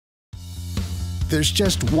There's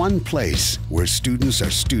just one place where students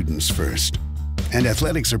are students first, and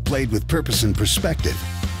athletics are played with purpose and perspective.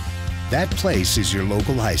 That place is your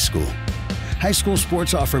local high school. High school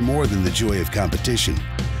sports offer more than the joy of competition.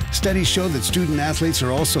 Studies show that student athletes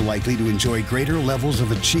are also likely to enjoy greater levels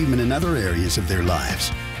of achievement in other areas of their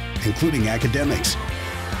lives, including academics.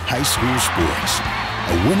 High school sports,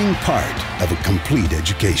 a winning part of a complete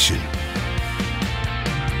education.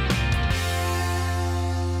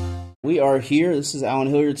 We are here. This is Allen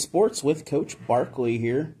Hilliard Sports with Coach Barkley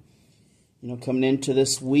here. Coming into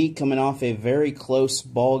this week, coming off a very close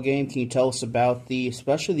ball game. Can you tell us about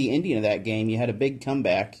especially the ending of that game? You had a big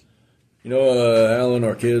comeback. Allen,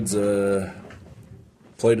 our kids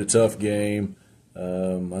played a tough game. I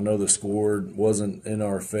know the score wasn't in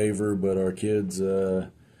our favor, but our kids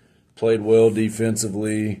played well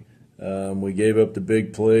defensively. We gave up the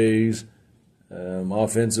big plays.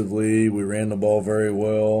 Offensively, we ran the ball very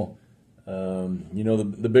well.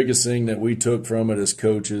 The biggest thing that we took from it as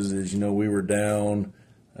coaches is, we were down,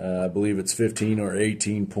 I believe it's 15 or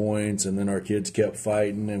 18 points, and then our kids kept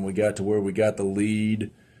fighting, and we got to where we got the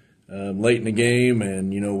lead late in the game,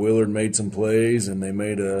 and, Willard made some plays, and they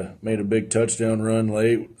made a big touchdown run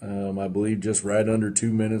late, I believe just right under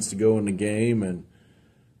 2 minutes to go in the game, and,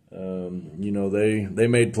 they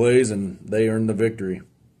made plays, and they earned the victory.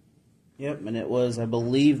 Yep, and it was, I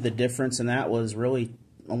believe the difference in that was really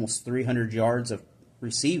almost 300 yards of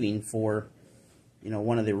receiving for,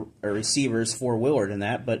 one of the receivers for Willard in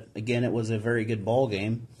that. But, again, it was a very good ball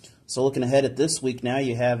game. So looking ahead at this week now,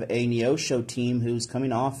 you have a Neosho team who's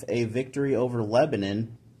coming off a victory over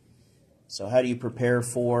Lebanon. So how do you prepare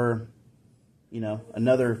for,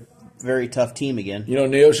 another very tough team again?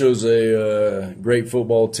 Neosho's a great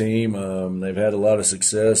football team. They've had a lot of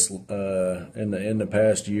success in the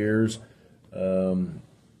past years.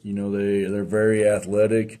 They're very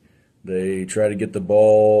athletic. They try to get the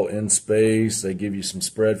ball in space. They give you some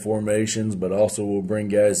spread formations, but also will bring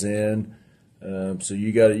guys in. So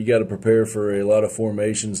you got to prepare for a lot of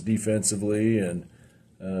formations defensively, and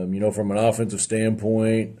from an offensive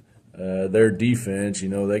standpoint, their defense.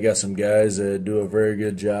 They got some guys that do a very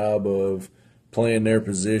good job of playing their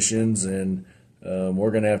positions, and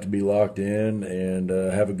we're going to have to be locked in and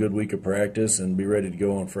have a good week of practice and be ready to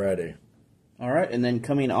go on Friday. All right, and then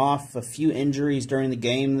coming off a few injuries during the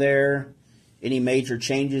game there, any major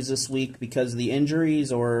changes this week because of the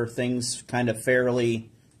injuries, or things kind of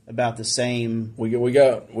fairly about the same? We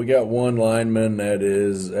got one lineman that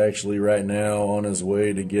is actually right now on his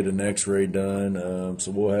way to get an X-ray done,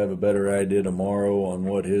 so we'll have a better idea tomorrow on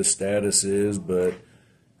what his status is. But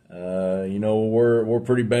we're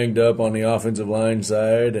pretty banged up on the offensive line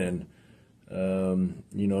side, and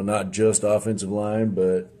not just offensive line,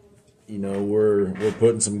 but we're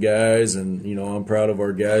putting some guys, and I'm proud of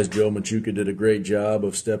our guys. Joe Machuca did a great job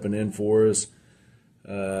of stepping in for us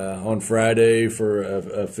on Friday for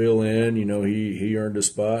a fill-in. He earned a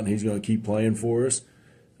spot, and he's going to keep playing for us.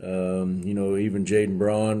 Even Jaden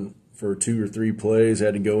Braun for 2 or 3 plays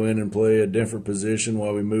had to go in and play a different position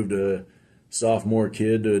while we moved a sophomore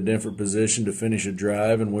kid to a different position to finish a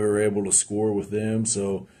drive, and we were able to score with them.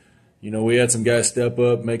 So, we had some guys step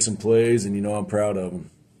up, make some plays, and I'm proud of them.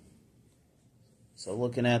 So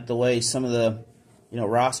looking at the way some of the,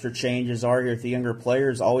 roster changes are here with the younger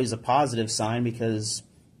players, always a positive sign, because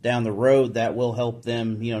down the road that will help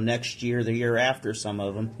them, next year, the year after, some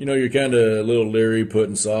of them. You're kind of a little leery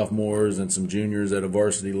putting sophomores and some juniors at a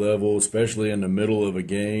varsity level, especially in the middle of a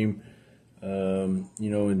game.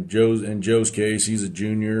 In Joe's case, he's a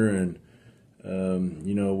junior, and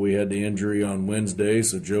we had the injury on Wednesday,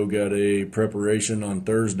 so Joe got a preparation on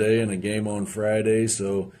Thursday and a game on Friday,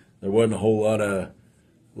 so there wasn't a whole lot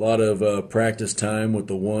of practice time with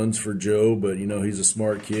the ones for Joe, but he's a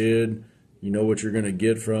smart kid. You know what you're going to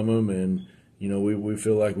get from him, and we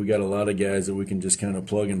feel like we got a lot of guys that we can just kind of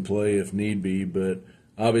plug and play if need be. But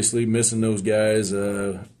obviously missing those guys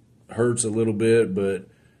hurts a little bit, but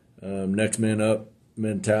next man up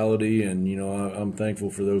mentality, and I'm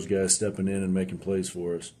thankful for those guys stepping in and making plays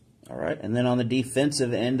for us. All right, and then on the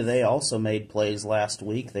defensive end, they also made plays last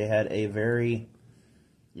week. They had a very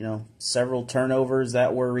several turnovers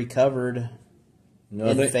that were recovered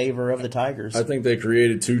in favor of the Tigers. I think they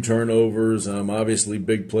created 2 turnovers. Obviously,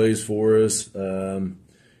 big plays for us.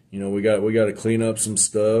 We got to clean up some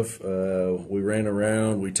stuff. We ran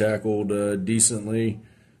around. We tackled decently.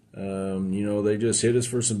 They just hit us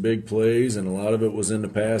for some big plays, and a lot of it was in the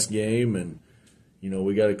past game. And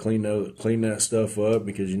we got to clean that stuff up,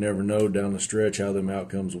 because you never know down the stretch how them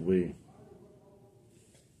outcomes will be.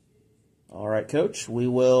 All right, Coach, we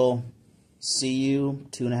will see you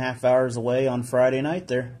 2.5 hours away on Friday night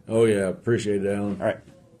there. Oh, yeah. Appreciate it, Alan. All right.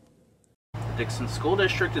 The Dixon School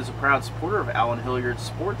District is a proud supporter of Allen Hilliard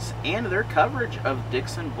Sports and their coverage of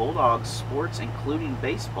Dixon Bulldogs sports, including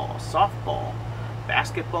baseball, softball,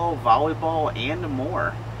 basketball, volleyball, and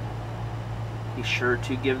more. Be sure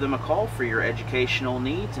to give them a call for your educational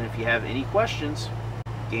needs, and if you have any questions,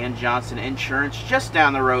 Dan Johnson Insurance, just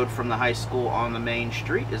down the road from the high school on the main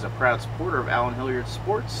street, is a proud supporter of Allen Hilliard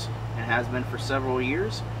Sports and has been for several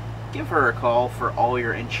years. Give her a call for all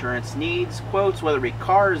your insurance needs, quotes, whether it be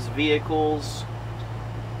cars, vehicles,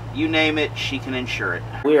 you name it, she can insure it.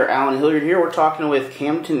 We are Allen Hilliard here. We're talking with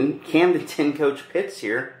Camdenton Coach Pitts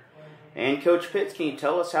here. And Coach Pitts, can you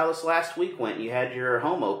tell us how this last week went? You had your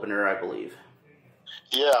home opener, I believe.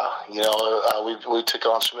 Yeah, we took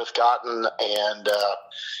on Smith Cotton and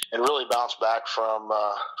really bounced back from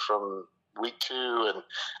week 2, and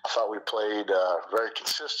I thought we played very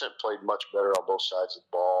consistent, played much better on both sides of the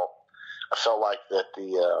ball. I felt like that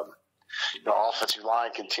the offensive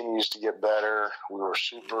line continues to get better. We were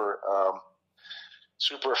super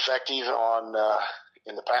effective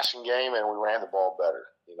in the passing game, and we ran the ball better.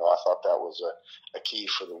 I thought that was a key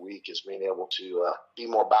for the week, is being able to be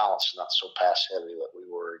more balanced, not so pass heavy that we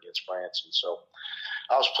were against Branson. So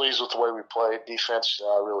I was pleased with the way we played. Defense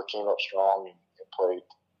really came up strong and played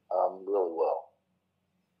really well.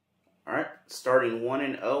 All right, starting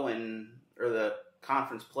 1-0 in the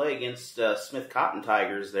conference play against Smith Cotton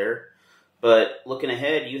Tigers there. But looking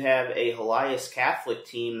ahead, you have a Elias Catholic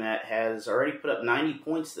team that has already put up 90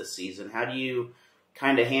 points this season. How do you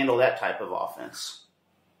kind of handle that type of offense?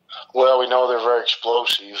 Well, we know they're very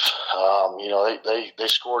explosive. They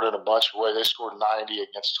scored in a bunch of ways. They scored 90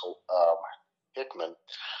 against Hickman,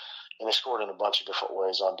 and they scored in a bunch of different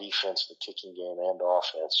ways on defense, the kicking game, and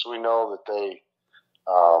offense. So we know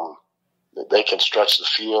that they can stretch the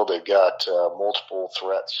field. They've got multiple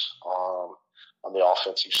threats on the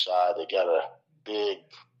offensive side. They got a big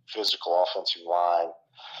physical offensive line.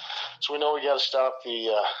 So we know we got to stop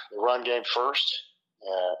the run game first,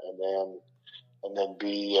 and then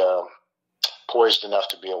be poised enough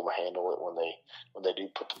to be able to handle it when they do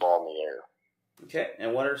put the ball in the air. Okay,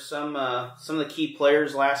 and what are some of the key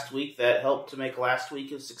players last week that helped to make last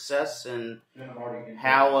week a success, and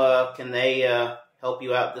how can they help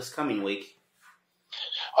you out this coming week?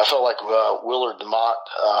 I felt like Willard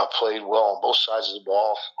DeMott played well on both sides of the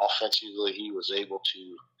ball. Offensively, he was able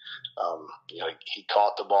to, he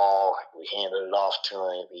caught the ball. We handed it off to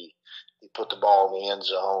him. He put the ball in the end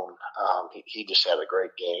zone. He just had a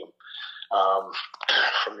great game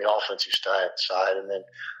from the offensive side. And then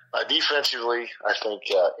defensively, I think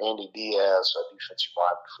Andy Diaz, a defensive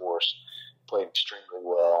lineman for us, played extremely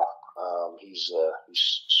well. He's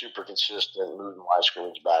super consistent, moving line of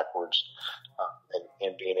scrimmage backwards,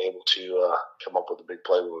 and being able to come up with a big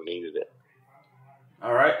play when we needed it.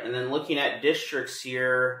 All right, and then looking at districts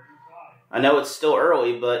here, I know it's still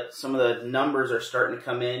early, but some of the numbers are starting to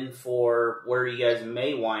come in for where you guys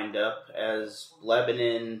may wind up, as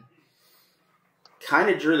Lebanon kind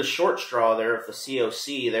of drew the short straw there with the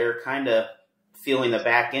COC. They're kind of feeling the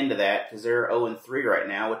back end of that because they're 0-3 right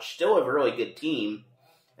now, which still have a really good team.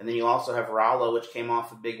 And then you also have Rolla, which came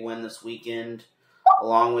off a big win this weekend,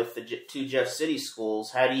 along with the 2 Jeff City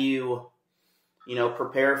schools. How do you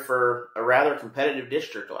prepare for a rather competitive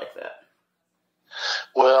district like that?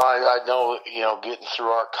 Well, I know, getting through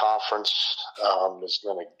our conference is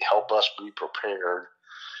going to help us be prepared.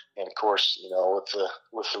 And, of course,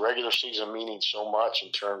 with the regular season meaning so much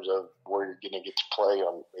in terms of where you're going to get to play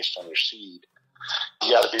based on your seed,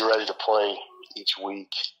 you got to be ready to play each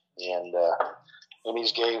week. And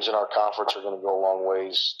these games in our conference are going to go a long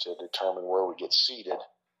ways to determine where we get seeded.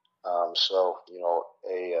 So,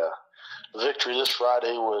 a victory this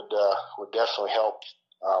Friday would definitely help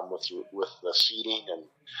with the seeding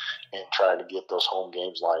and trying to get those home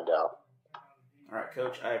games lined out. All right,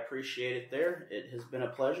 Coach, I appreciate it there. It has been a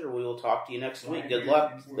pleasure. We will talk to you next week. Good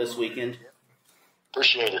luck this weekend.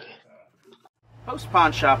 Appreciate it. Post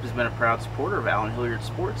Pawn Shop has been a proud supporter of Allen Hilliard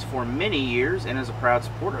Sports for many years and is a proud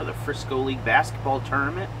supporter of the Frisco League basketball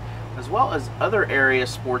tournament, as well as other area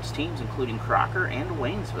sports teams including Crocker and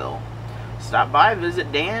Waynesville. Stop by,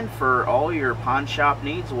 visit Dan for all your pawn shop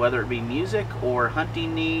needs, whether it be music or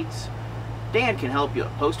hunting needs. Dan can help you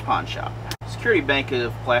at Post Pawn Shop. Security Bank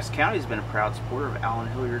of Placer County has been a proud supporter of Allen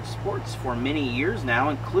Hilliard Sports for many years now,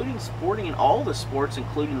 including supporting all the sports,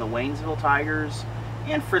 including the Waynesville Tigers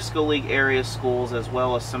and Frisco League area schools, as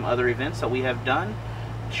well as some other events that we have done.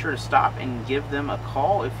 Be sure to stop and give them a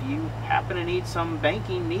call if you happen to need some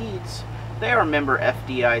banking needs. They are a member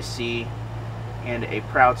FDIC, and a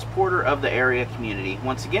proud supporter of the area community.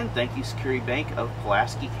 Once again, thank you, Security Bank of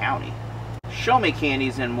Pulaski County. Show Me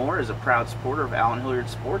Candies and More is a proud supporter of Allen Hilliard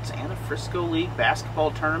Sports and the Frisco League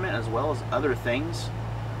basketball tournament, as well as other things.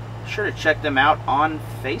 Be sure to check them out on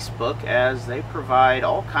Facebook, as they provide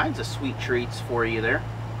all kinds of sweet treats for you there.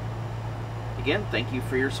 Again, thank you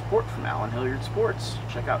for your support from Allen Hilliard Sports.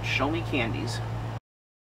 Check out Show Me Candies.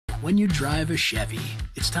 When you drive a Chevy,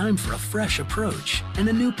 it's time for a fresh approach and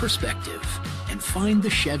a new perspective. And find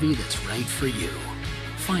the Chevy that's right for you.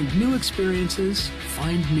 Find new experiences,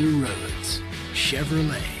 find new roads.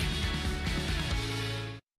 Chevrolet.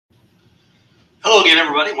 Hello again,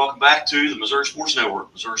 everybody. Welcome back to the Missouri Sports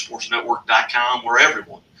Network, MissouriSportsNetwork.com, where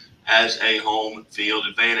everyone has a home field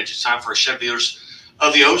advantage. It's time for a Chevy Dealers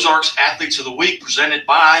of the Ozarks Athletes of the Week, presented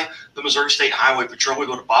by the Missouri State Highway Patrol. We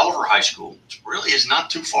go to Bolivar High School, which really is not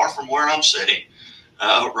too far from where I'm sitting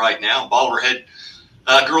right now. Bolivar head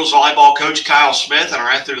girls volleyball coach Kyle Smith and our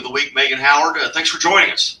Athlete of the Week, Megan Howard. Thanks for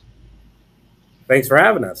joining us. Thanks for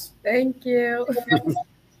having us. Thank you.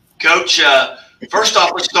 Coach, first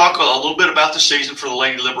off, let's talk a little bit about the season for the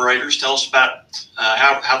Lady Liberators. Tell us about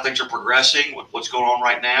how things are progressing, what's going on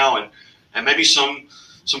right now, and maybe some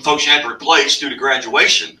folks you had to replace due to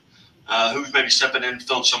graduation, who's maybe stepping in and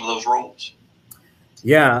filling some of those roles.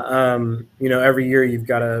 Yeah, every year you've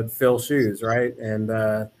got to fill shoes, right?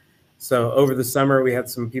 And so over the summer we had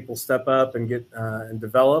some people step up and get and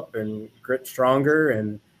develop and grit stronger,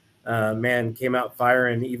 and came out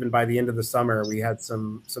firing. Even by the end of the summer, we had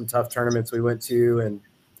some tough tournaments we went to,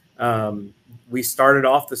 and we started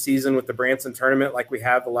off the season with the Branson tournament like we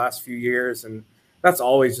have the last few years, and that's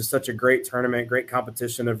always just such a great tournament, great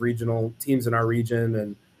competition of regional teams in our region,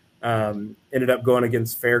 and ended up going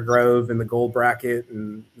against Fairgrove in the gold bracket,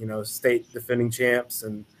 and state defending champs,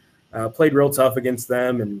 and played real tough against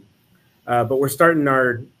them. And but we're starting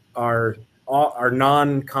our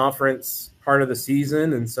non-conference part of the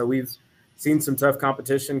season, and so we've seen some tough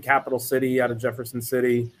competition. Capital City out of Jefferson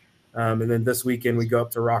City, and then this weekend we go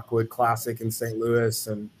up to Rockwood Classic in St. Louis,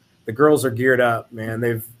 and the girls are geared up, man.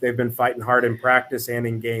 They've been fighting hard in practice and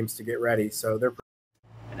in games to get ready. So they're.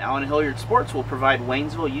 And Allen Hilliard Sports will provide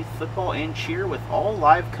Waynesville youth football and cheer with all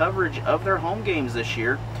live coverage of their home games this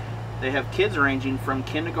year. They have kids ranging from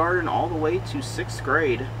kindergarten all the way to 6th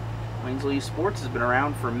grade. Waynesville Youth Sports has been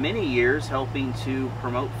around for many years, helping to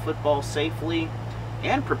promote football safely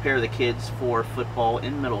and prepare the kids for football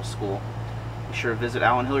in middle school. Be sure to visit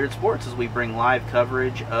Allen Hilliard Sports as we bring live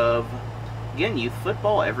coverage of, again, youth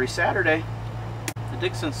football every Saturday. The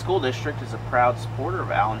Dixon School District is a proud supporter of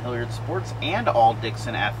Allen Hilliard Sports and all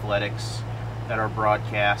Dixon athletics that are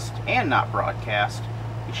broadcast and not broadcast.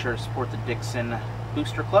 Be sure to support the Dixon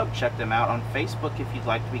Booster Club. Check them out on Facebook if you'd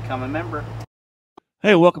like to become a member.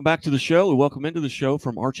 Hey, welcome back to the show. We welcome into the show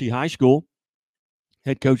from Archie High School,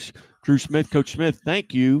 head coach Drew Smith. Coach Smith,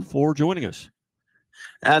 thank you for joining us.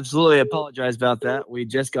 Absolutely. I apologize about that. We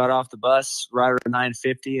just got off the bus right around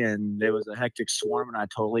 9:50, and there was a hectic swarm, and I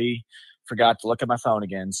totally forgot to look at my phone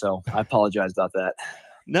again. So I apologize about that.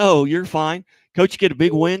 No, you're fine. Coach, you get a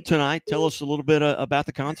big win tonight. Tell us a little bit about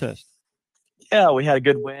the contest. Yeah, we had a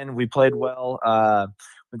good win. We played well.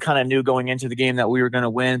 We kind of knew going into the game that we were going to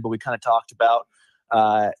win, but we kind of talked about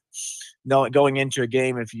going into a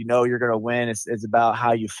game, if you know you're going to win, it's about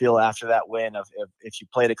how you feel after that win. If you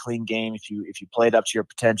played a clean game, if you played up to your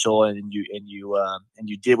potential, and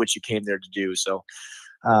you did what you came there to do. So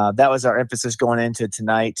that was our emphasis going into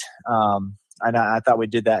tonight. And I thought we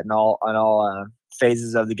did that in all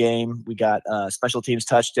phases of the game. We got special teams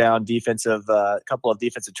touchdown, couple of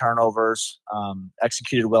defensive turnovers,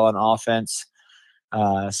 executed well on offense.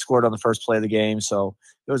 Scored on the first play of the game, so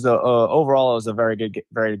it was overall it was a very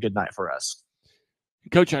good night for us.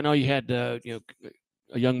 Coach, I know you had a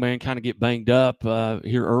young man kind of get banged up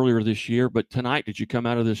here earlier this year, but tonight did you come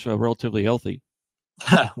out of this relatively healthy?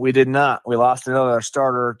 We did not. We lost another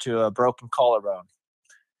starter to a broken collarbone.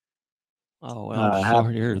 Oh, well, I'm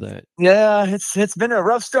sorry to hear that. Yeah, it's been a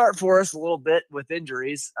rough start for us a little bit with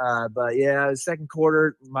injuries. But yeah, the second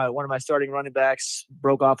quarter, one of my starting running backs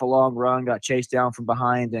broke off a long run, got chased down from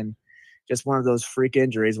behind, and just one of those freak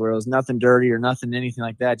injuries where it was nothing dirty or anything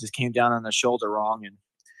like that. Just came down on the shoulder wrong,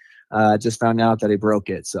 and just found out that he broke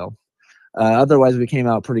it. So otherwise, we came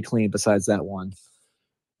out pretty clean. Besides that one.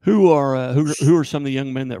 Who are some of the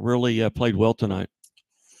young men that really played well tonight?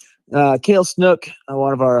 Cale Snook,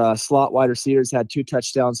 one of our slot wide receivers, had 2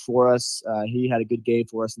 touchdowns for us. He had a good game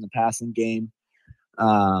for us in the passing game.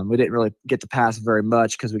 We didn't really get to pass very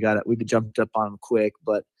much because we jumped up on him quick,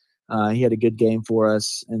 but he had a good game for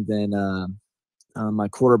us. And then my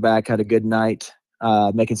quarterback had a good night,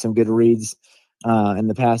 making some good reads. in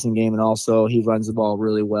the passing game, and also he runs the ball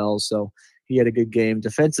really well. So he had a good game.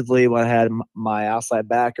 Defensively, when I had my outside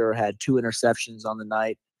backer, had 2 interceptions on the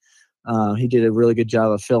night. He did a really good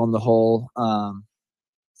job of filling the hole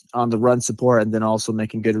on the run support, and then also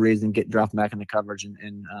making good reads and dropping back into coverage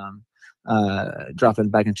and dropping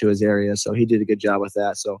back into his area. So he did a good job with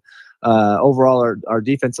that. So overall, our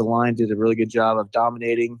defensive line did a really good job of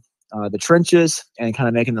dominating the trenches and kind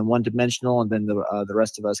of making them one-dimensional, and then the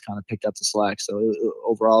rest of us kind of picked up the slack. So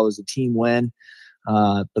overall, it was a team win.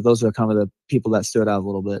 But those are kind of the people that stood out a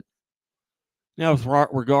little bit. Now, with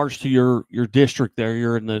regards to your district there,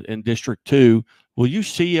 you're in District 2. Will you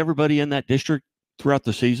see everybody in that district throughout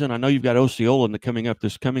the season? I know you've got Osceola coming up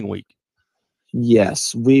this coming week.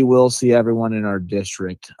 Yes, we will see everyone in our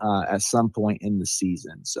district at some point in the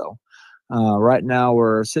season. So right now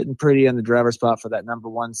we're sitting pretty in the driver's spot for that number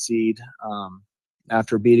 1 seed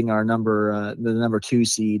after beating our the number 2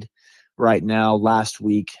 seed right now last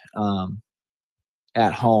week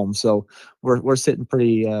at home. So we're sitting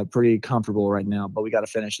pretty comfortable right now, but we got to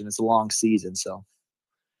finish, and it's a long season. So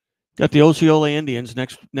got the Osceola Indians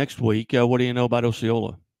next week. What do you know about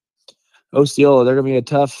Osceola? Osceola, they're going to be a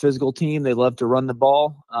tough physical team. They love to run the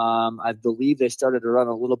ball. I believe they started to run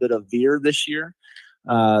a little bit of veer this year.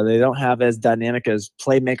 They don't have as dynamic as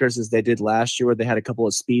playmakers as they did last year, where they had a couple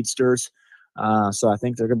of speedsters. So I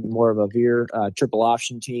think they're going to be more of a veer triple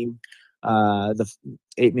option team, the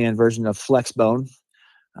 8-man version of Flexbone.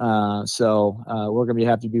 So we're going to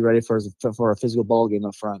have to be ready for a physical ball game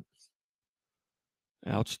up front.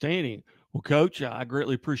 Outstanding. Well, Coach, I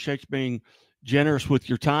greatly appreciate you being generous with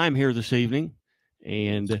your time here this evening,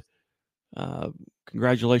 and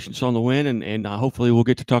congratulations on the win, and hopefully we'll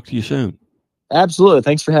get to talk to you soon. Absolutely.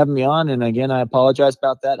 Thanks for having me on. And again, I apologize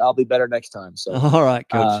about that. I'll be better next time. So, all right,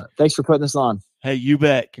 Coach. Thanks for putting this on. Hey, you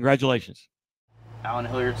bet. Congratulations. Allen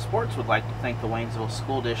Hilliard Sports would like to thank the Waynesville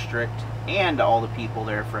School District and all the people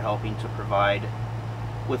there for helping to provide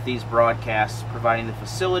with these broadcasts, providing the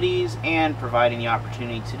facilities and providing the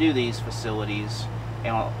opportunity to do these facilities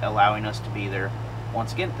and allowing us to be there.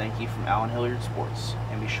 Once again, thank you from Allen Hilliard Sports.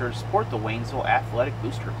 And be sure to support the Waynesville Athletic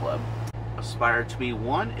Booster Club. Aspire to be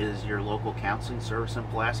One is your local counseling service in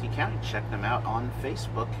Pulaski County. Check them out on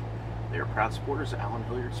Facebook. They're proud supporters of Allen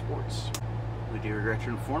Hilliard Sports. We do regret to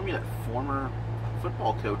inform you that former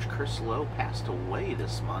football coach Chris Lowe passed away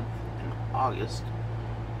this month in August.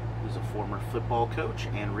 He was a former football coach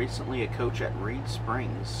and recently a coach at Reed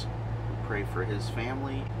Springs. We pray for his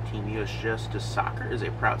family. Team U.S. Justice Soccer is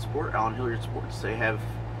a proud supporter of Allen Hilliard Sports. They have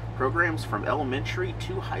programs from elementary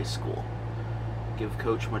to high school. Give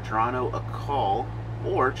Coach Madrano a call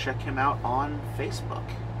or check him out on Facebook.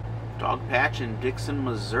 Dog Patch in Dixon,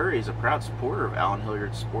 Missouri is a proud supporter of Allen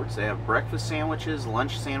Hilliard Sports. They have breakfast sandwiches,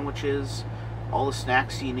 lunch sandwiches, all the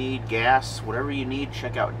snacks you need, gas, whatever you need.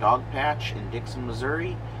 Check out Dog Patch in Dixon,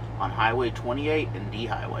 Missouri on Highway 28 and D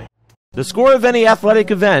Highway. The score of any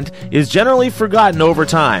athletic event is generally forgotten over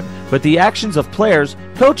time, but the actions of players,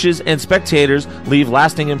 coaches, and spectators leave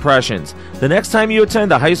lasting impressions. The next time you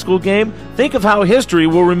attend a high school game, think of how history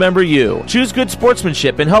will remember you. Choose good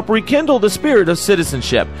sportsmanship and help rekindle the spirit of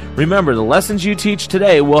citizenship. Remember, the lessons you teach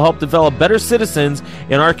today will help develop better citizens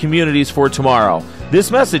in our communities for tomorrow.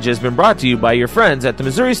 This message has been brought to you by your friends at the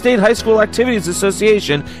Missouri State High School Activities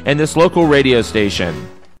Association and this local radio station.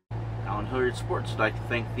 Hilliard Sports would like to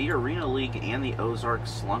thank the Arena League and the Ozark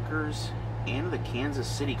Slunkers and the Kansas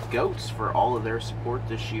City Goats for all of their support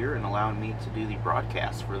this year and allowing me to do the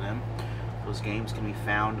broadcast for them. Those games can be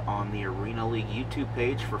found on the Arena League YouTube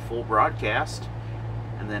page for full broadcast,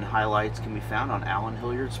 and then highlights can be found on Allen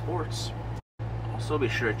Hilliard Sports. Also, be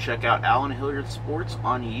sure to check out Allen Hilliard Sports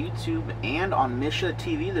on YouTube and on MSHSAA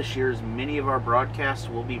TV this year, as many of our broadcasts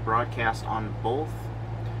will be broadcast on both.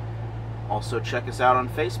 Also, check us out on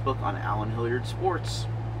Facebook on Allen Hilliard Sports.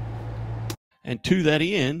 And to that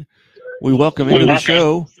end, we welcome into the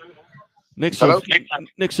show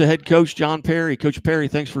Nick's head coach, John Perry. Coach Perry,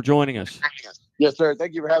 thanks for joining us. Yes, sir.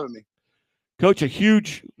 Thank you for having me. Coach, a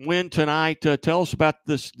huge win tonight. Tell us about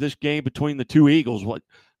this game between the two Eagles,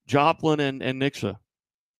 Joplin and Nixa.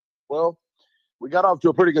 Well, we got off to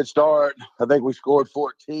a pretty good start. I think we scored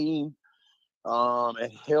 14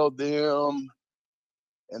 and held them.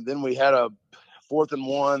 And then we had a 4th and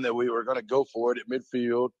 1 that we were going to go for it at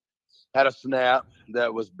midfield. Had a snap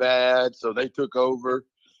that was bad, so they took over.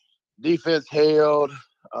 Defense held.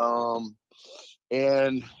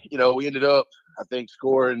 And, we ended up, I think,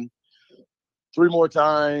 scoring 3 more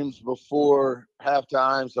times before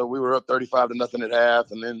halftime. So we were up 35-0 at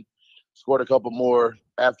half, and then scored a couple more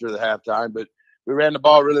after the halftime. But we ran the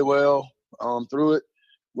ball really well through it.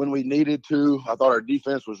 when we needed to. I thought our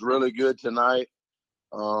defense was really good tonight.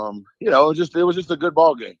 You know, it was just a good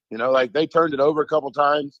ball game. You know, like they turned it over a couple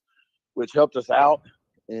times, which helped us out.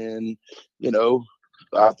 And, you know,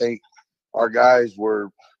 I think our guys were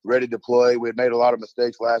ready to play. We had made a lot of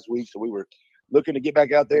mistakes last week, so we were looking to get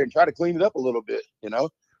back out there and try to clean it up a little bit, you know.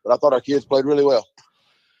 But I thought our kids played really well.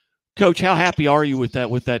 Coach, how happy are you with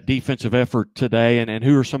that defensive effort today, and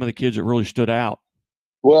who are some of the kids that really stood out?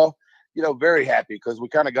 Well, you know, very happy because we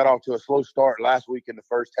kind of got off to a slow start last week in the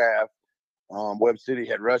first half. Webb City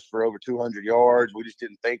had rushed for over 200 yards. We just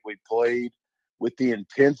didn't think we played with the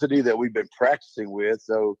intensity that we've been practicing with.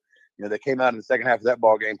 So, you know, they came out in the second half of that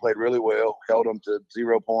ball game, played really well, held them to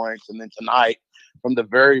 0 points. And then tonight, from the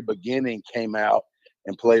very beginning, came out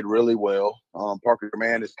and played really well. Parker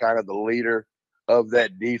Mann is kind of the leader of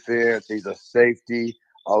that defense. He's a safety,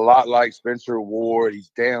 a lot like Spencer Ward.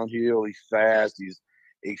 He's downhill. He's fast. He's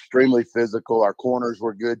extremely physical. Our corners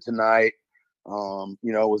were good tonight. You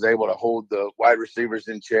know, was able to hold the wide receivers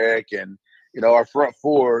in check. And, you know, our front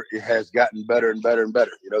four has gotten better and better and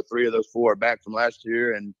better. You know, 3 of those 4 are back from last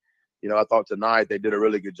year. And, you know, I thought tonight they did a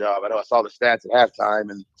really good job. I know I saw the stats at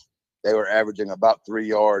halftime, and they were averaging about 3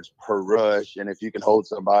 yards per rush. And if you can hold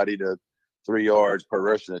somebody to 3 yards per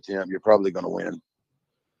rushing attempt, you're probably going to win.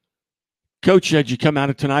 Coach, did you come out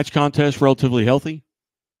of tonight's contest relatively healthy?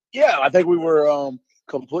 Yeah, I think we were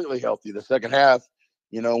completely healthy. The second half,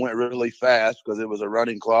 you know, went really fast because it was a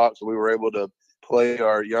running clock. So we were able to play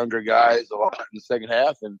our younger guys a lot in the second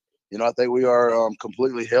half. And, you know, I think we are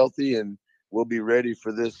completely healthy, and we'll be ready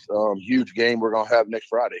for this huge game we're going to have next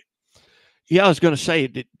Friday. Yeah, I was going to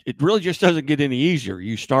say, it really just doesn't get any easier.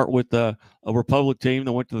 You start with a Republic team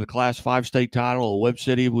that went to the Class 5 state title, a Webb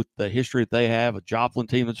City with the history that they have, a Joplin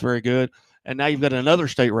team that's very good, and now you've got another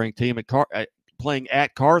state-ranked team playing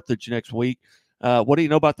at Carthage next week. What do you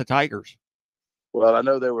know about the Tigers? Well, I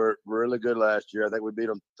know they were really good last year. I think we beat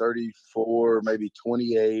them 34, maybe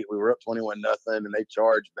 28. We were up 21-0, and they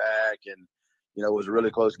charged back, and, you know, it was a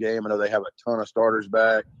really close game. I know they have a ton of starters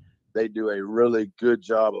back. They do a really good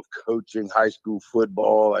job of coaching high school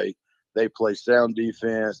football. They play sound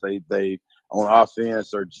defense. They on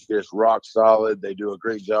offense are just rock solid. They do a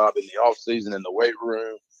great job in the offseason in the weight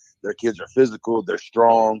room. Their kids are physical. They're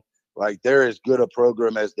strong. Like, they're as good a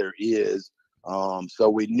program as there is. So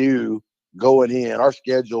we knew going in, our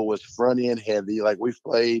schedule was front end heavy. Like, we've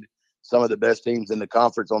played some of the best teams in the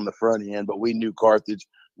conference on the front end, but we knew Carthage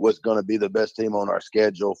was going to be the best team on our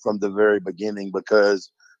schedule from the very beginning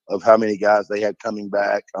because of how many guys they had coming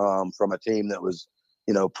back from a team that was,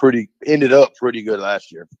 you know, ended up pretty good last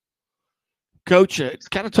year. Coach,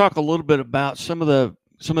 kind of talk a little bit about some of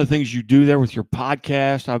the things you do there with your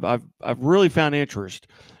podcast. I've really found interest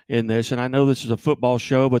in this, and I know this is a football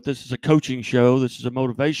show, but this is a coaching show. This is a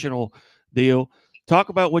motivational deal. Talk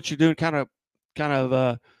about what you're doing, kind of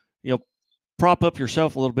you know, prop up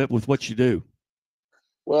yourself a little bit with what you do.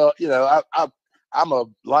 Well, you know, I'm a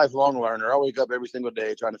lifelong learner. I wake up every single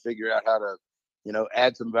day trying to figure out how to, you know,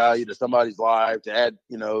 add some value to somebody's life, to add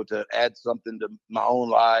something to my own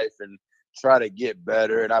life and try to get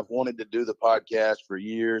better. And I've wanted to do the podcast for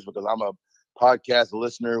years because I'm a podcast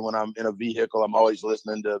listener. When I'm in a vehicle, I'm always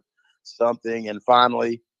listening to something. And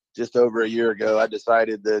finally, just over a year ago, I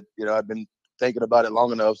decided that, you know, I've been thinking about it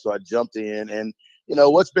long enough. So I jumped in. And, you know,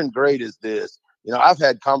 what's been great is this. You know, I've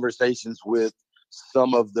had conversations with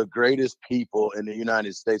some of the greatest people in the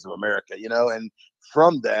United States of America, you know, and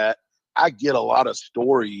from that, I get a lot of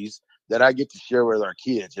stories that I get to share with our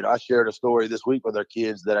kids. You know, I shared a story this week with our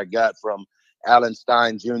kids that I got from Allen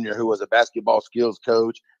Stein Jr., who was a basketball skills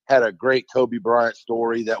coach, had a great Kobe Bryant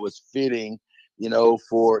story that was fitting, you know,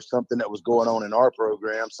 for something that was going on in our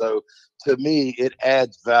program. So to me, it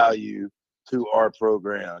adds value to our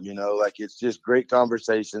program, you know, like it's just great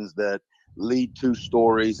conversations that lead to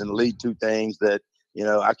stories and lead to things that, you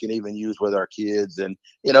know, I can even use with our kids. And,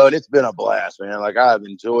 you know, and it's been a blast, man. Like, I've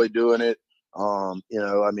enjoyed doing it. You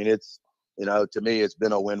know, I mean, it's, you know, to me, it's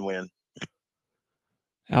been a win-win.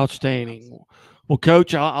 Outstanding. Well,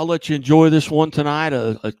 Coach, I'll let you enjoy this one tonight,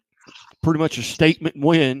 a pretty much a statement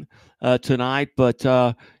win tonight, but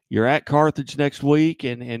you're at Carthage next week,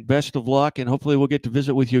 and best of luck, and hopefully we'll get to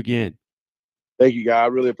visit with you again. Thank you, guys. I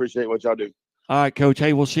really appreciate what y'all do. All right, Coach.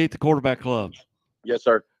 Hey, we'll see you at the Quarterback Club. Yes,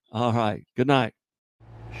 sir. All right. Good night.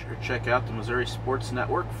 Sure, check out the Missouri Sports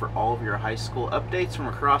Network for all of your high school updates from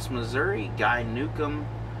across Missouri. Guy Newcomb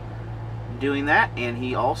doing that, and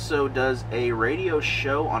he also does a radio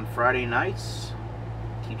show on Friday nights.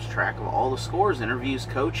 Keeps track of all the scores, interviews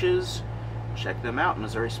coaches. Check them out,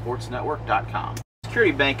 MissouriSportsNetwork.com.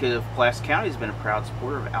 Security Bank of Pulaski County has been a proud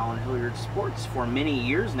supporter of Allen Hilliard Sports for many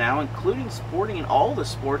years now, including supporting in all the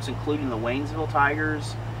sports, including the Waynesville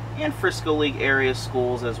Tigers and Frisco League area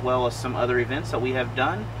schools, as well as some other events that we have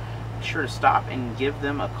done. Be sure to stop and give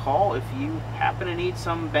them a call if you happen to need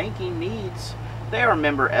some banking needs. They are a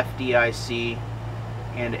member FDIC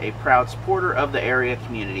and a proud supporter of the area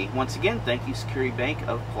community. Once again, thank you, Security Bank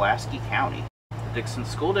of Pulaski County. The Dixon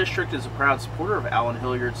School District is a proud supporter of Allen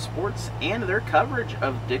Hilliard Sports and their coverage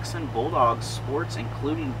of Dixon Bulldogs sports,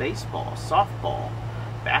 including baseball, softball,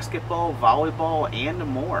 basketball, volleyball, and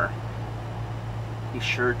more. Be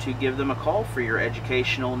sure to give them a call for your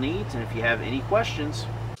educational needs, and if you have any questions.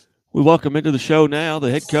 We welcome into the show now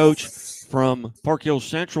the head coach from Park Hills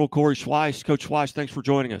Central, Corey Schweiss. Coach Schweiss, thanks for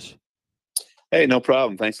joining us. Hey, no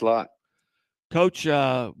problem. Thanks a lot. Coach,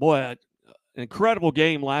 boy, an incredible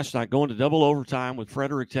game last night, going to double overtime with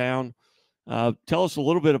Fredericktown. Tell us a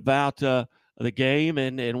little bit about the game,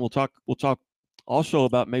 and we'll talk also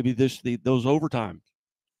about maybe those overtime.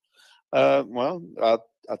 Well,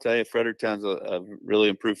 I'll tell you, Fredericktown's a really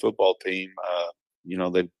improved football team.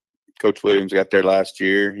 Coach Williams got there last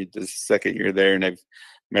year. He did his second year there, and they've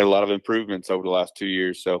made a lot of improvements over the last 2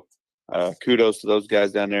 years. So kudos to those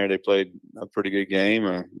guys down there. They played a pretty good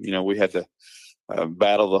game. We had to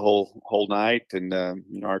battle the whole night, and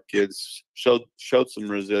our kids showed some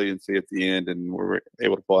resiliency at the end, and we were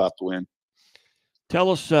able to pull out the win. Tell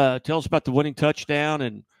us about the winning touchdown,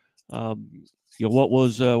 and what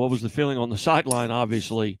was the feeling on the sideline,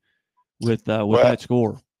 obviously, with that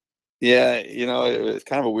score. Yeah, it was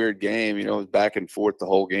kind of a weird game. It was back and forth the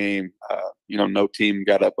whole game. No team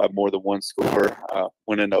got up by more than one score.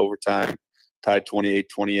 Went into overtime, tied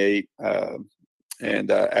 28-28.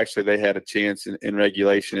 And actually they had a chance in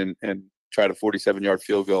regulation and tried a 47-yard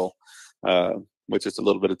field goal with just a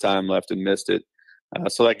little bit of time left and missed it.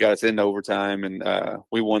 So that got us into overtime, and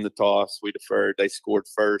we won the toss. We deferred. They scored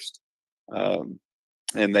first, and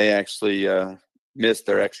they actually missed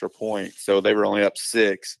their extra point. So they were only up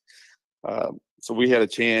 6. So we had a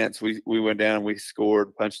chance. We went down, we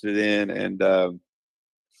scored, punched it in, and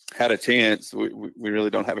had a chance. We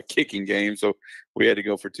really don't have a kicking game, so we had to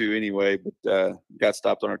go for 2 anyway, but got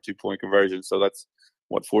stopped on our 2-point conversion. So that's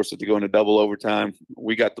what forced it to go into double overtime.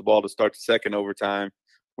 We got the ball to start the second overtime.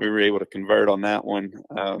 We were able to convert on that one,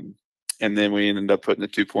 and then we ended up putting the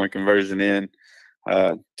 2-point conversion in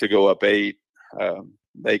to go up 8.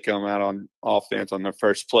 They come out on offense on their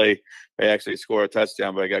first play. They actually score a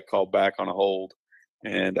touchdown, but they got called back on a hold.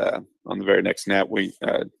 And on the very next snap,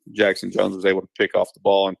 Jackson Jones was able to pick off the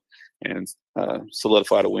ball and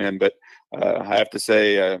solidify the win. But I have to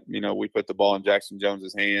say, we put the ball in Jackson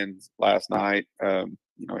Jones's hands last night.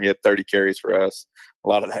 He had 30 carries for us, a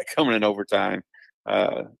lot of that coming in overtime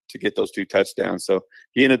to get those 2 touchdowns. So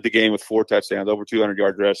he ended the game with 4 touchdowns, over 200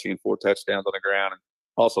 yards rushing and 4 touchdowns on the ground. And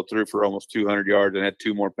also threw for almost 200 yards and had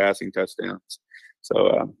 2 more passing touchdowns.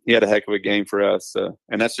 So he had a heck of a game for us.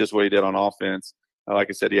 And that's just what he did on offense. Like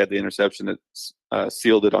I said, he had the interception that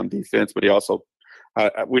sealed it on defense, but he also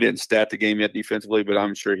we didn't stat the game yet defensively, but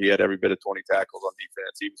I'm sure he had every bit of 20 tackles on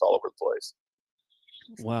defense. He was all over the place.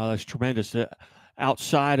 Wow, that's tremendous.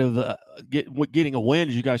 Outside of getting a win,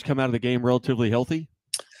 did you guys come out of the game relatively healthy?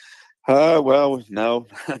 Well, no,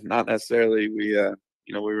 not necessarily. We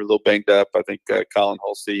were a little banged up. I think Colin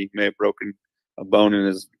Hulsey may have broken a bone in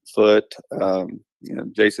his foot.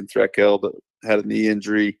 Jason Threckeld had a knee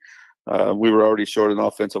injury. We were already short an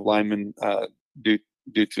offensive lineman due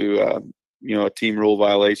to a team rule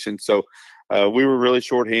violation. So we were really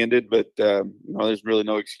shorthanded, but there's really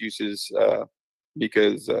no excuses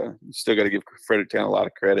because you still got to give Fredericktown a lot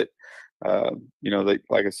of credit.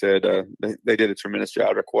 Like I said, they did a tremendous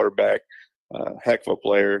job. Our quarterback, heck of a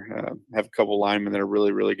player. Have a couple linemen that are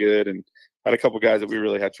really, really good, and had a couple guys that we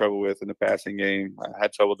really had trouble with in the passing game.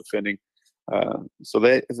 Had trouble defending. So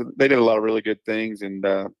they did a lot of really good things, and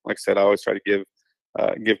like I said, I always try to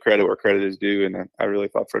give credit where credit is due, and I really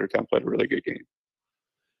thought Fredericktown played a really good game.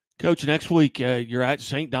 Coach, next week you're at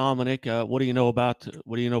St. Dominic. What do you know about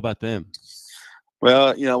them?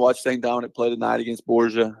 Well, watch St. Dominic play tonight against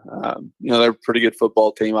Borgia. They're a pretty good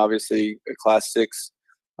football team. Obviously, a Class 6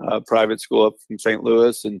 private school up from St.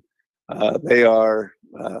 Louis, and they are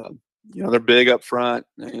they're big up front.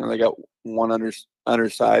 They got one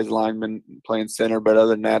undersized lineman playing center, but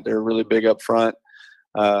other than that, they're really big up front.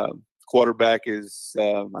 Quarterback is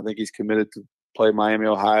I think he's committed to play Miami,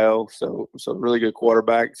 Ohio. So really good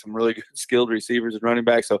quarterback, some really good skilled receivers and running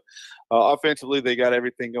backs. So offensively, they got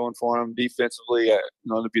everything going for them. Defensively,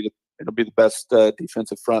 it'll be the best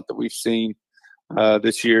defensive front that we've seen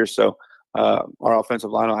this year. So our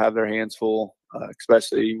offensive line will have their hands full,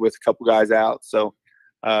 especially with a couple guys out. So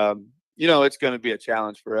It's going to be a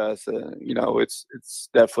challenge for us. It's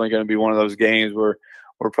definitely going to be one of those games where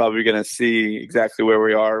we're probably going to see exactly where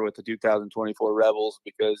we are with the 2024 Rebels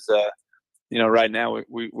because, right now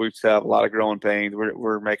we still have a lot of growing pains.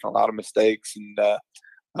 We're making a lot of mistakes, and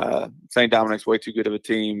St. Dominic's way too good of a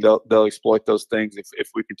team. They'll exploit those things if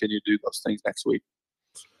we continue to do those things next week.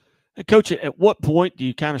 Hey, Coach, at what point do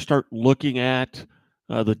you kind of start looking at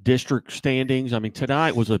the district standings? I mean,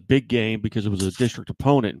 tonight was a big game because it was a district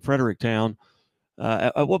opponent in Fredericktown.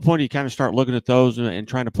 At what point do you kind of start looking at those and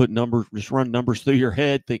trying to put numbers, just run numbers through your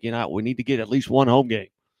head, thinking, we need to get at least one home game?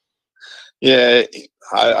 Yeah,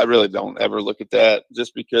 I really don't ever look at that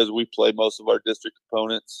just because we play most of our district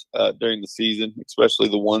opponents during the season, especially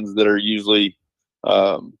the ones that are usually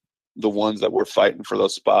the ones that we're fighting for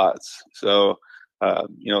those spots. So,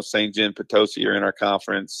 St. John, Potosi are in our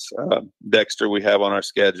conference. Dexter we have on our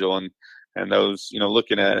schedule, and those,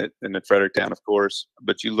 looking at it, and then Fredericktown, of course.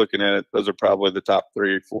 But you looking at it, those are probably the top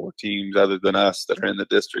 3 or 4 teams other than us that are in the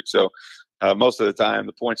district. So most of the time,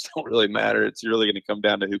 the points don't really matter. It's really going to come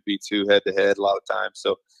down to who beats who head to head a lot of times.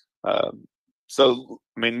 So,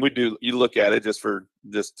 you look at it just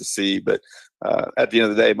to see. But at the end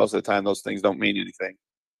of the day, most of the time, those things don't mean anything.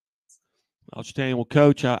 Outstanding. Well,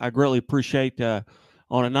 Coach, I greatly appreciate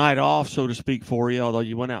on a night off, so to speak, for you, although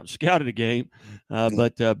you went out and scouted a game,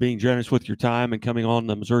 but being generous with your time and coming on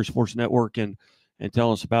the Missouri Sports Network and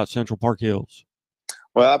telling us about Central Park Hills.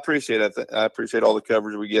 Well, I appreciate it. I appreciate all the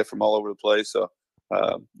coverage we get from all over the place. So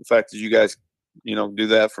the fact that you guys, do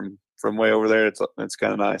that from way over there, it's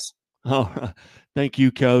kind of nice. Oh, thank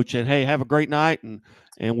you, Coach. And, hey, have a great night, and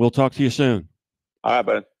we'll talk to you soon. All right,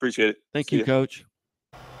 buddy. Appreciate it. Thank you, Coach.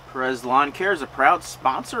 Perez Lawn Care is a proud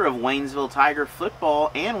sponsor of Waynesville Tiger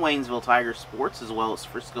football and Waynesville Tiger sports, as well as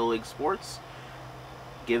Frisco League sports.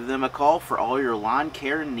 Give them a call for all your lawn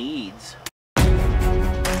care needs.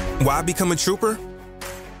 Why become a trooper?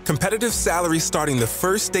 Competitive salary starting the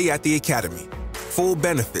first day at the academy, full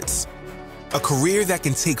benefits, a career that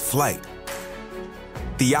can take flight,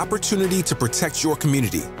 the opportunity to protect your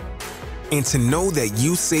community, and to know that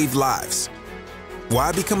you save lives.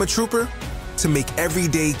 Why become a trooper? To make every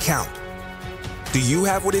day count. Do you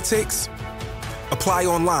have what it takes? Apply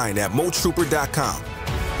online at motrooper.com.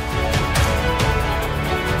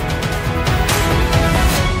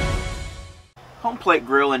 Home Plate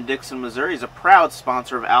Grill in Dixon, Missouri is a proud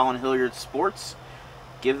sponsor of Allen Hilliard Sports.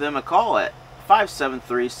 Give them a call at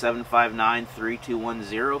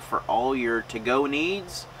 573-759-3210 for all your to-go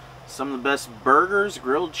needs. Some of the best burgers,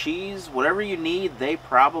 grilled cheese, whatever you need, they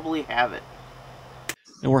probably have it.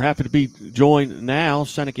 And we're happy to be joined now,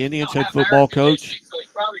 Seneca Indians head football coach,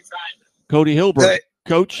 Cody Hilberg. Hey.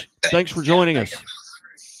 Coach, thanks for joining us.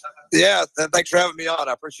 Yeah, thanks for having me on.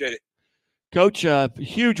 I appreciate it. Coach,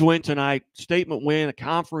 huge win tonight, statement win, a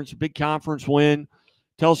big conference win.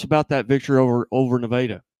 Tell us about that victory over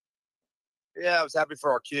Nevada. Yeah, I was happy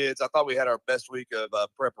for our kids. I thought we had our best week of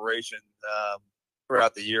preparation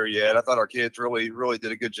throughout the year yet. I thought our kids really, really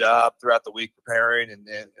did a good job throughout the week preparing, and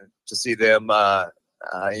to see them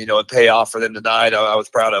it pay off for them tonight. I was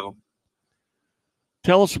proud of them.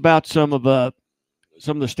 Tell us about some of the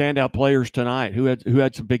standout players tonight who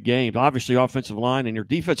had some big games. Obviously, offensive line and your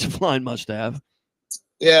defensive line must have.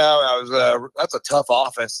 Yeah, that's a tough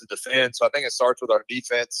offense to defend. So I think it starts with our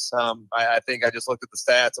defense. I think I just looked at the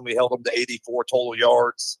stats and we held them to 84 total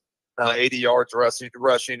yards, 80 yards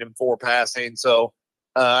rushing and 4 passing. So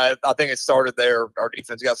I think it started there. Our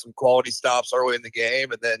defense got some quality stops early in the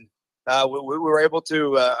game, and then we were able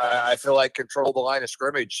to, I feel like, control the line of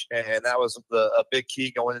scrimmage, and that was a big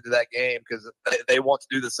key going into that game because they want to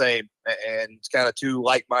do the same, and it's kind of 2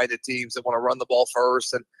 like-minded teams that want to run the ball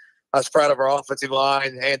first. And I was proud of our offensive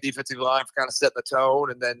line and defensive line for kind of setting the tone.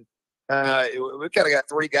 And then we kind of got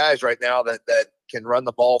 3 guys right now that can run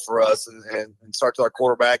the ball for us, and start with our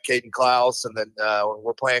quarterback, Caden Klaus, and then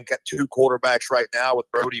we're playing 2 quarterbacks right now with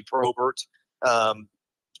Brody Probert.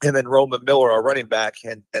 And then Roman Miller, our running back,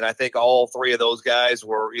 and I think all 3 of those guys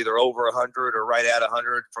were either over 100 or right at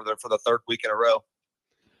 100 for the 3rd week in a row.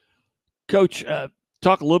 Coach,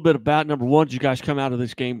 talk a little bit about, number one, did you guys come out of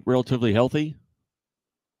this game relatively healthy?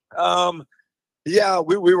 Yeah,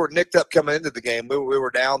 we were nicked up coming into the game. We were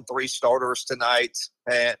down 3 starters tonight,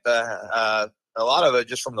 and a lot of it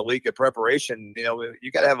just from the week of preparation.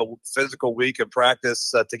 You got to have a physical week of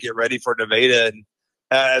practice to get ready for Nevada, and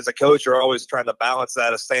as a coach, you're always trying to balance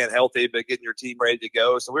that of staying healthy but getting your team ready to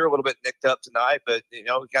go. So we were a little bit nicked up tonight, but we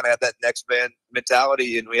kind of had that next man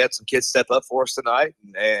mentality, and we had some kids step up for us tonight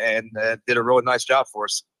and did a really nice job for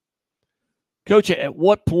us. Coach, at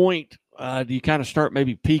what point do you kind of start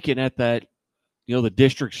maybe peaking at that, the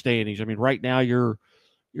district standings? I mean, right now you're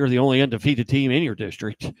you're the only undefeated team in your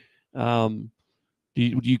district. Do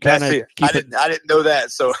you kind of keep I didn't know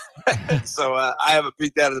that, so I haven't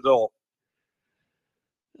peeked out at all.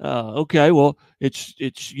 Okay, well,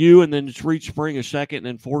 it's you, and then it's Reed Spring is second, and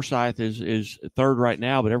then Forsyth is third right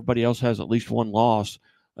now, but everybody else has at least one loss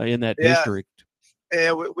in that district.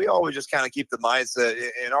 Yeah, we always just kind of keep the mindset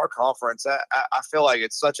in our conference. I feel like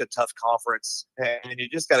it's such a tough conference, and you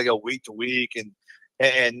just got to go week to week.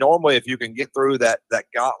 And normally, if you can get through that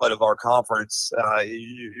gauntlet of our conference,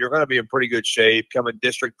 you're going to be in pretty good shape coming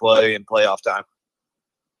district play and playoff time.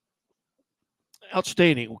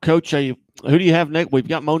 Outstanding. Well, Coach, who do you have next? We've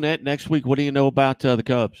got Monette next week. What do you know about the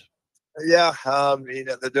Cubs? Yeah,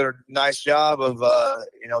 they're doing a nice job of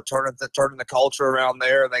turning the culture around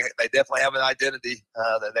there. They definitely have an identity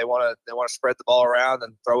that they want to spread the ball around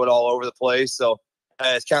and throw it all over the place. So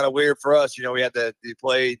it's kind of weird for us. We had to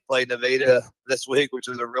play Nevada this week, which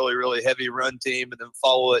is a really, really heavy run team, and then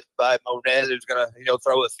follow it by Monette, who's going to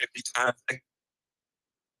throw it 50 times.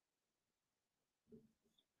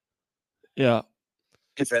 Yeah.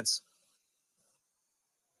 Defense.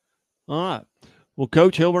 All right. Well,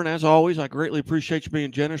 Coach Hilburn, as always, I greatly appreciate you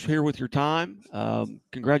being generous here with your time.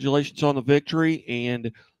 Congratulations on the victory,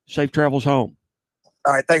 and safe travels home.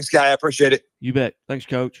 All right. Thanks, Guy. I appreciate it. You bet. Thanks,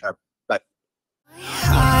 Coach. All right, bye.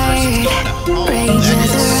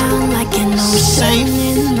 Rages around like an ocean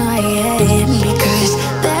in my head, because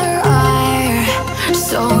there are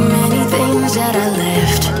so many things that I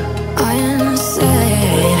left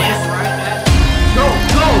unsaid. Go,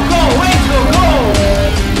 Angel, go!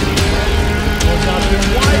 Look out, you're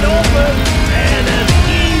wide open, and an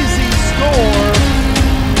easy score.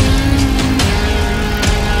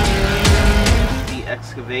 The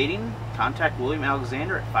Excavating. Contact William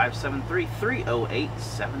Alexander at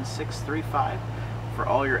 573-308-7635 for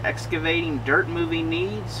all your excavating, dirt moving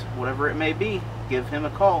needs, whatever it may be. Give him a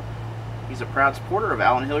call. He's a proud supporter of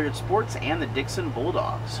Allen Hilliard Sports and the Dixon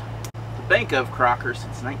Bulldogs. The Bank of Crocker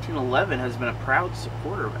since 1911 has been a proud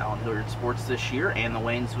supporter of Allen Hilliard Sports this year and the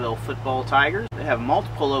Waynesville Football Tigers. They have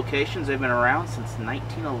multiple locations. They've been around since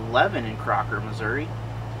 1911 in Crocker, Missouri.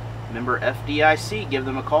 Member FDIC. Give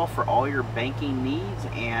them a call for all your banking needs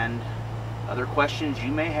and other questions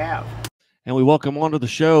you may have. And we welcome onto the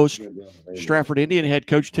show Stratford Indian head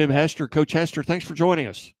coach Tim Hester. Coach Hester, thanks for joining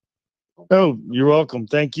us. Oh, you're welcome.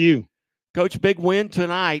 Thank you. Coach, big win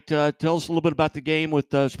tonight. Tell us a little bit about the game with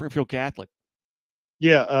Springfield Catholic.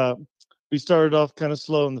 Yeah, we started off kind of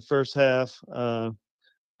slow in the first half.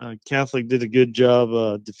 Catholic did a good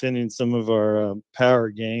job defending some of our power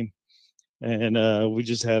game, and we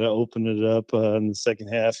just had to open it up in the second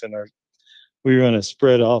half. And we run a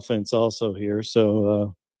spread offense also here,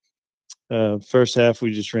 so first half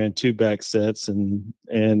we just ran 2 back sets, and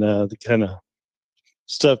they kind of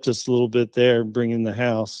stuffed us a little bit there, bringing the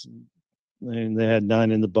house. And they had 9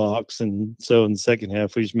 in the box, and so in the second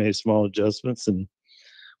half we just made small adjustments and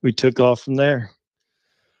we took off from there.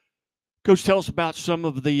 Coach, tell us about some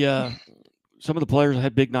of the players that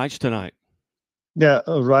had big nights tonight. Yeah,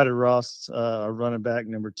 Ryder Ross, our running back,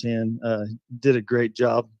 number 10, did a great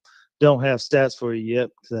job. Don't have stats for you yet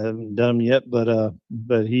because I haven't done them yet,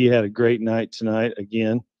 but he had a great night tonight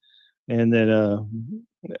again. And then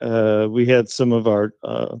we had some of our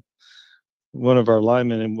one of our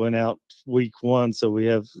linemen and went out week 1, so we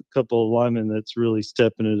have a couple of linemen that's really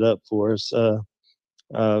stepping it up for us.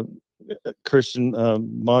 Christian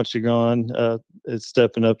Monchagon is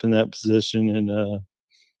stepping up in that position, and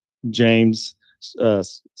James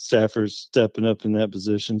Stafford's stepping up in that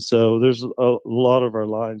position. So there's a lot of our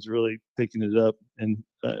lines really picking it up and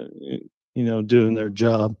doing their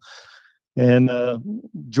job. And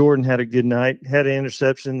Jordan had a good night. Had an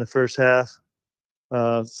interception in the first half.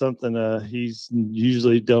 Something he's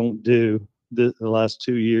usually don't do the last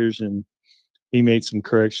 2 years, and he made some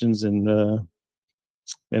corrections, and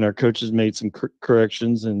our coaches made some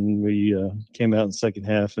corrections, and we came out in the second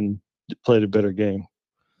half and played a better game.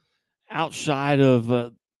 Outside of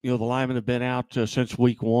the linemen have been out since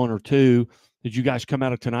week 1 or 2, did you guys come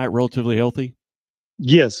out of tonight relatively healthy?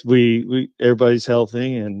 Yes, we everybody's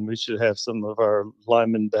healthy, and we should have some of our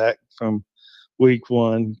linemen back from week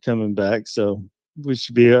 1 coming back, so we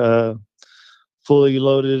should be fully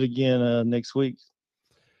loaded again next week.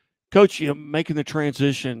 Coach, making the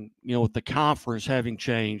transition, with the conference having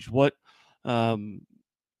changed, what, talk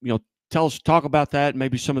about that and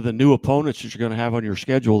maybe some of the new opponents that you're going to have on your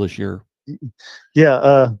schedule this year.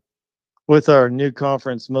 Yeah, with our new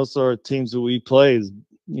conference, most of our teams that we play is,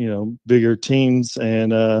 bigger teams,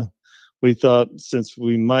 and we thought since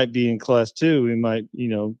we might be in Class 2, we might,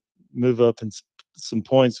 move up in some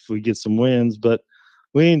points if we get some wins, but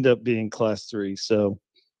we end up being Class 3. So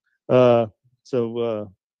I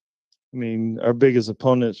mean, our biggest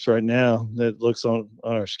opponents right now that looks on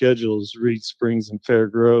our schedule is Reed Springs and Fair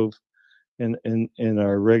Grove in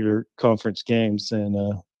our regular conference games.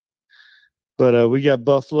 But we got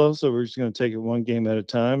Buffalo, so we're just going to take it one game at a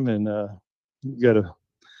time. And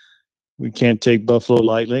we can't take Buffalo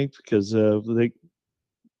lightly because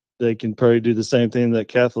they can probably do the same thing that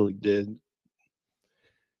Catholic did.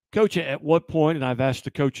 Coach, at what point, and I've asked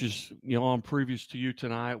the coaches, on previous to you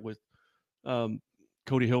tonight with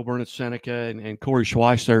Cody Hilburn at Seneca and Corey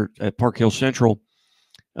Schweitzer at Park Hill Central,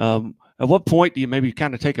 at what point do you maybe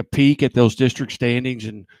kind of take a peek at those district standings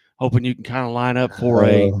and hoping you can kind of line up for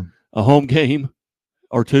a home game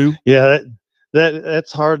or two? Yeah,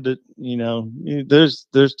 that's hard to,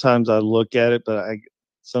 there's times I look at it, but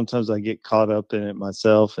sometimes I get caught up in it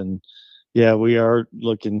myself. And yeah, we are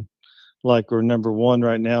looking like we're number one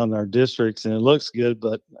right now in our districts, and it looks good,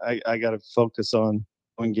 but I got to focus on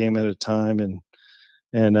one game at a time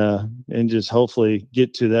and just hopefully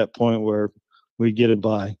get to that point where we get it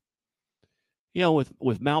by.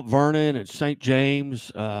 With Mount Vernon and St.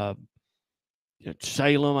 James,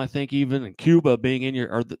 Salem, I think even, and Cuba being in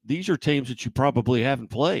these are teams that you probably haven't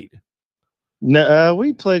played. No,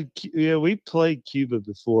 we played Cuba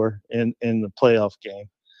before in the playoff game.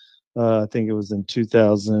 I think it was in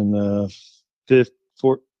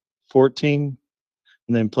 2014,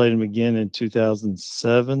 and then played them again in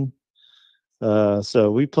 2007.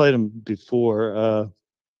 So we played them before.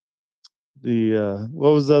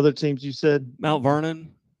 What was the other teams you said? Mount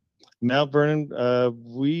Vernon.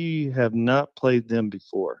 We have not played them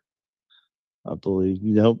before, I believe.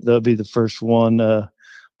 They'll be the first one.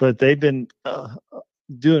 But they've been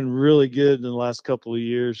doing really good in the last couple of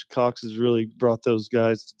years. Cox has really brought those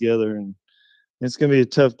guys together, and it's going to be a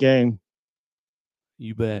tough game.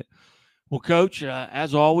 You bet. Well, Coach,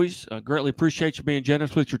 as always, greatly appreciate you being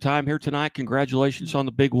generous with your time here tonight. Congratulations on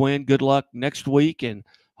the big win. Good luck next week, and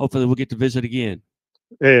hopefully we'll get to visit again.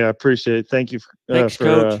 Hey, I appreciate it. Thank you Thanks, for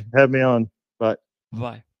Coach. having me on. Bye.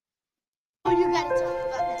 Bye.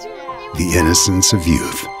 The innocence of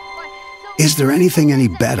youth. Is there anything any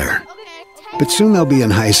better? But soon they'll be in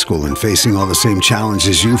high school and facing all the same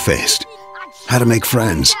challenges you faced. How to make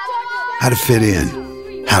friends, how to fit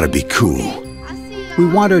in, how to be cool. We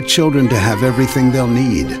want our children to have everything they'll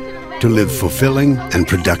need to live fulfilling and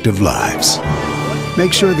productive lives.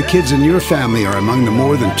 Make sure the kids in your family are among the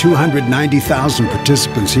more than 290,000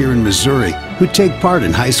 participants here in Missouri who take part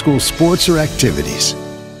in high school sports or activities.